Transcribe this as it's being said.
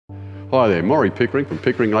Hi there, Maury Pickering from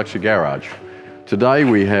Pickering Luxury Garage. Today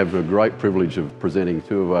we have the great privilege of presenting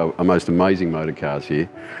two of our most amazing motor cars here.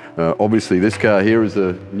 Obviously this car here is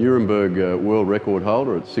a Nuremberg world record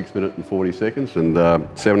holder at 6 minutes and 40 seconds and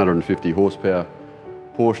 750 horsepower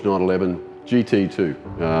Porsche 911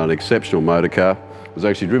 GT2, an exceptional motor car. It was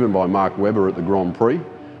actually driven by Mark Webber at the Grand Prix.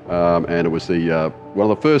 And it was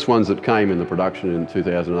one of the first ones that came in the production in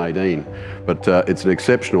 2018. But it's an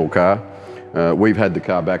exceptional car. We've had the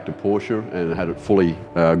car back to Porsche and had it fully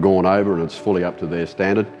gone over, and it's fully up to their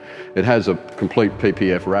standard. It has a complete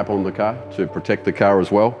PPF wrap on the car to protect the car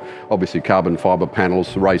as well. Obviously carbon fibre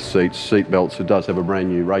panels, race seats, seat belts. It does have a brand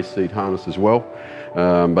new race seat harness as well.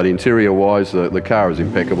 But interior wise, the car is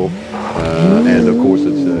impeccable. And of course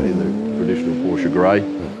it's in the traditional Porsche grey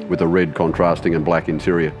with a red contrasting and black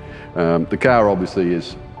interior. The car obviously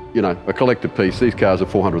is, you know, a collector piece. These cars are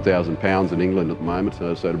 £400,000 in England at the moment,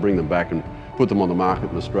 so to bring them back and put them on the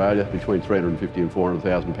market in Australia, between £350,000 and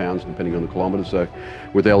 £400,000 depending on the kilometres. So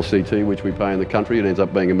with LCT, which we pay in the country, it ends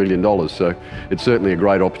up being $1 million. So it's certainly a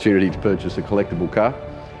great opportunity to purchase a collectible car.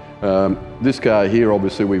 This car here,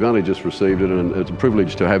 obviously we've only just received it, and it's a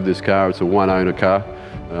privilege to have this car. It's a one-owner car,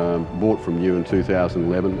 bought from you in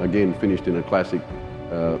 2011, again finished in a classic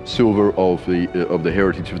silver of the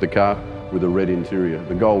heritage of the car with a red interior.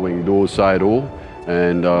 The gullwing doors say it all,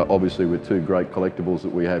 and obviously with two great collectibles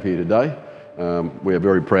that we have here today, we are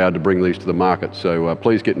very proud to bring these to the market. So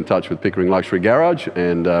please get in touch with Pickering Luxury Garage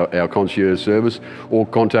and our concierge service, or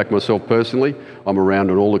contact myself personally. I'm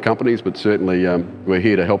around on all the companies, but certainly we're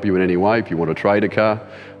here to help you in any way. If you want to trade a car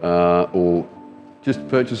or just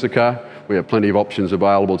purchase a car, we have plenty of options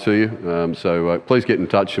available to you. So please get in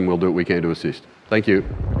touch and we'll do what we can to assist. Thank you.